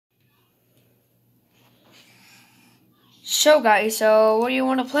So guys, what do you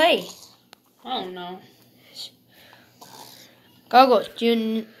want to play? I don't know. Goggles,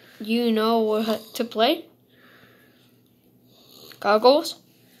 do you know what to play? Goggles?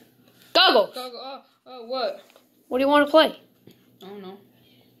 Goggles! What? What do you want to play? I don't know.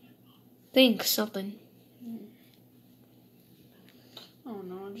 Think something. I don't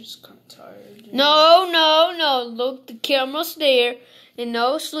know, I'm just kind of tired. No. Look, the camera's there. And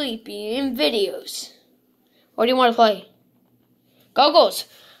no sleeping in videos. What do you want to play? Goggles!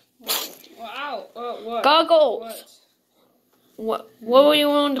 Wow. What? Goggles! What do you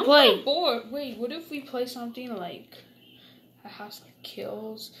want to play? I'm bored. Wait, what if we play something like a house of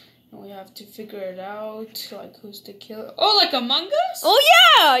kills and we have to figure it out, like who's the killer? Oh, like Among Us? Oh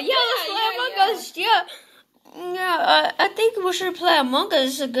yeah, let's play Among Us. Yeah, I think we should play Among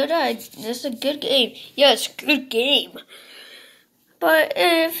Us. It's a good idea. It's a good game. Yeah, it's a good game. But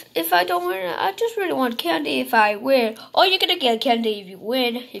if I don't win, I just really want candy if I win. Oh, you're gonna get candy if you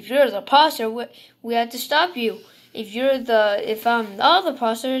win. If you're the imposter, we have to stop you. If I'm the other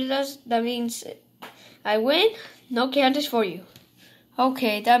imposter, that means I win. No candies for you.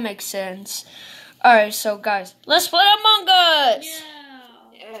 Okay, that makes sense. Alright, so guys, let's play Among Us!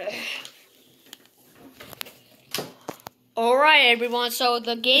 Yeah. Alright everyone, so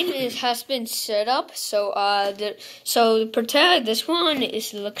the game has been set up. So pretend this one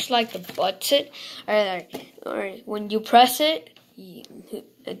looks like the button. Alright, when you press it, we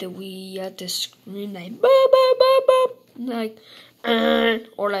have to scream like boop, boop, boop, boop, like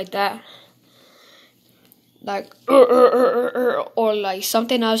or like that. Like or like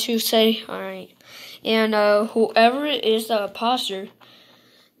something else you say. Alright. And whoever is the imposter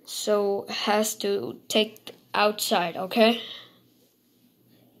has to take outside, okay?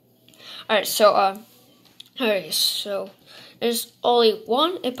 Alright, so there's only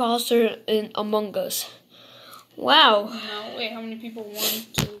one imposter in Among Us. Wow. No, wait, how many people? 1,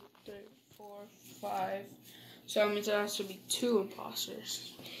 2, 3, 4, 5. So that means there has to be 2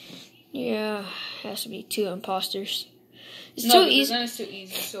 imposters. Yeah, it has to be 2 imposters. It's too easy. Then it's too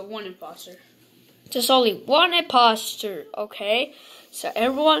easy, so 1 imposter. There's only 1 imposter, okay? So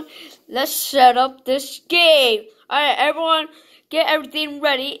everyone, let's set up this game. Alright, everyone, get everything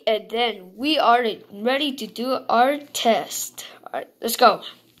ready, and then we are ready to do our test. Alright, let's go.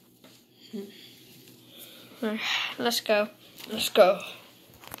 Let's go.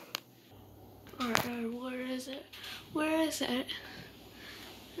 Alright, where is it? Where is it?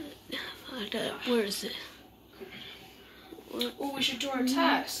 Oh, we should do our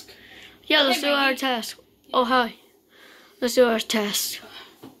task. Yeah, let's do our task. Oh, hi. Let's do our test.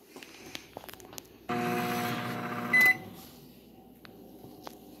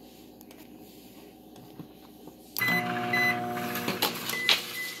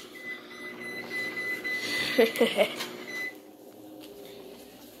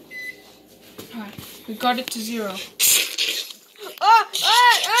 Alright, we got it to 0.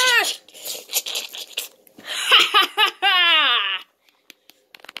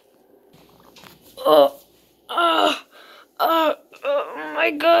 Oh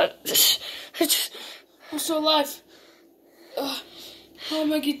my God. I'm still alive. Oh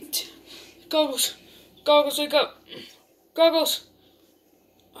my God. Goggles, wake up. Goggles.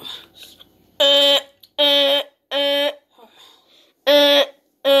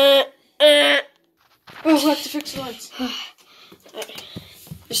 We'll have to fix the lights.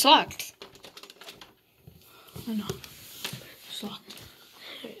 It's locked. I know. It's locked.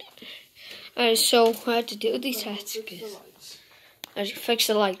 Alright, so I have to do these tasks. I should fix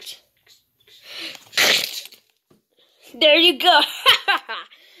the lights. There you go.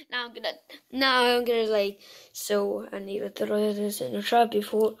 Now I'm gonna like, so I need to throw this in the trap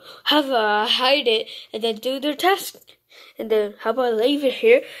before hide it and then do their task. And then how about I leave it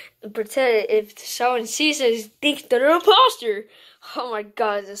here and pretend if someone sees it, think they're an imposter. Oh my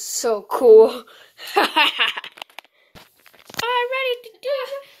God, this is so cool.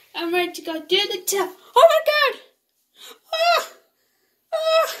 I'm ready to go do the test. Oh my God!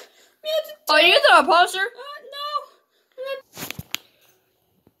 Are you the imposter? No.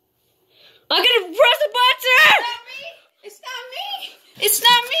 I'm gonna press the button! It's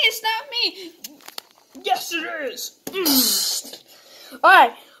not me! Yes, it is!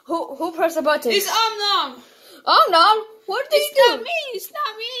 Alright, who pressed the button? It's Omnom! Omnom? What did he do? It's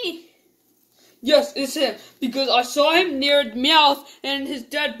not me! Yes, it's him, because I saw him near the mouth and his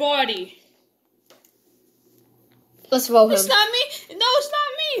dead body. Let's vote him. It's not me! No, it's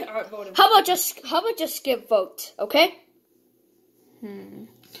not me! Alright, vote him. How about just skip vote, okay?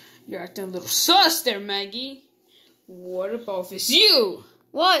 You're acting a little sus there, Maggie. What about if it's you?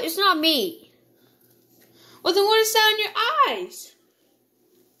 What? It's not me. Well, then what is that in your eyes?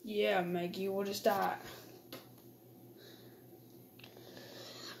 Yeah, Maggie, what is that?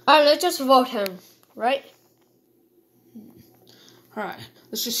 Alright, let's just vote him, right? Alright,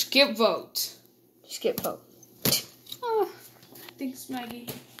 let's just skip vote. Skip vote. Oh, thanks, Maggie.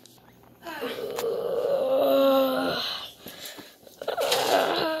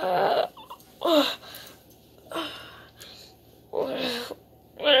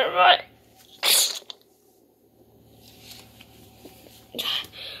 Where am I?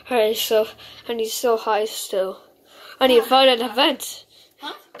 Alright, so I need so high still. I need to find an event.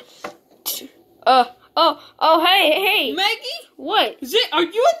 Huh? Hey. Maggie? What? Are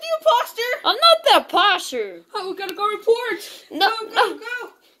you the imposter? I'm not the imposter. Oh, we gotta go report. No. Go.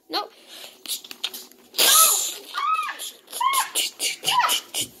 No.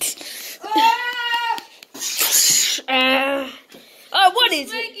 What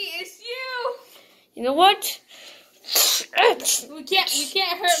is Maggie, it? it's you. You know what? You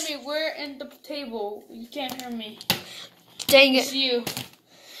can't hurt me. We're in the table. You can't hurt me. Dang It's it. you.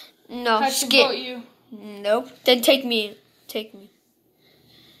 No, I had to skip. vote you. Nope. Then take me. Take me.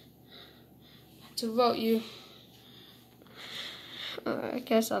 I had to vote you. I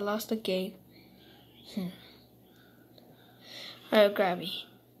guess I lost the game. Alright, grab me.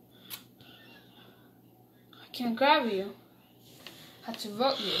 I can't grab you. I had to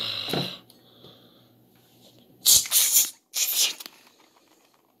vote you.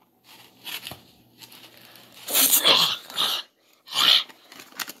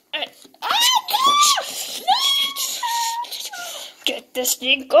 Get this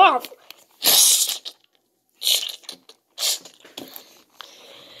thing off.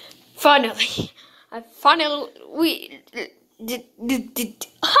 Finally. We did.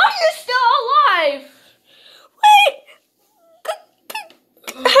 How are you still alive? Wait.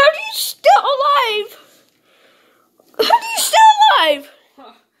 How are you still alive? How are you still alive?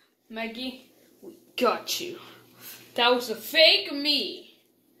 Maggie, we got you. That was a fake me.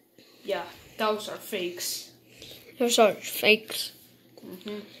 Yeah, those are fakes. Those are fakes.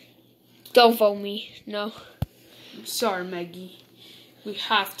 Don't vote me. No. I'm sorry, Maggie. We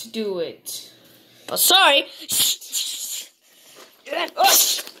have to do it. But sorry.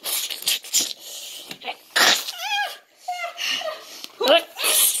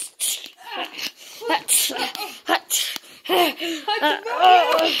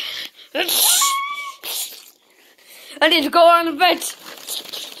 I need to go on the bed.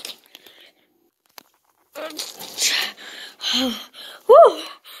 Whew,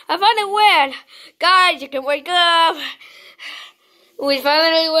 I finally win. Guys, you can wake up. We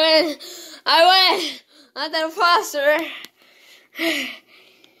finally win. I win. I'm the imposter.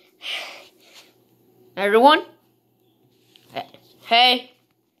 Everyone? Hey.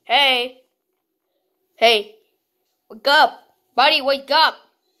 Wake up. Buddy, wake up.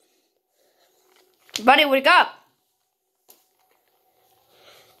 Buddy, wake up.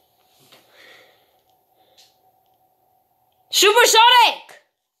 Supersonic!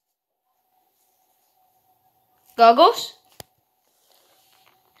 Goggles?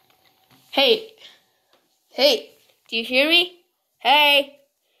 Hey, do you hear me? Hey.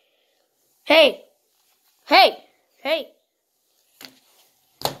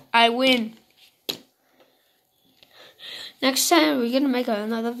 I win. Next time we're gonna make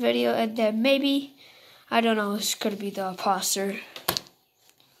another video and then maybe, I don't know, it's gonna be the imposter.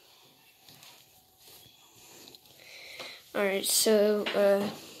 Alright, so,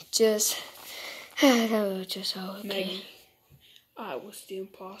 just okay. Maggie, I was the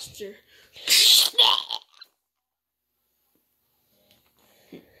imposter.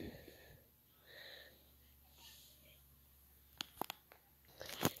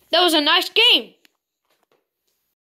 That was a nice game.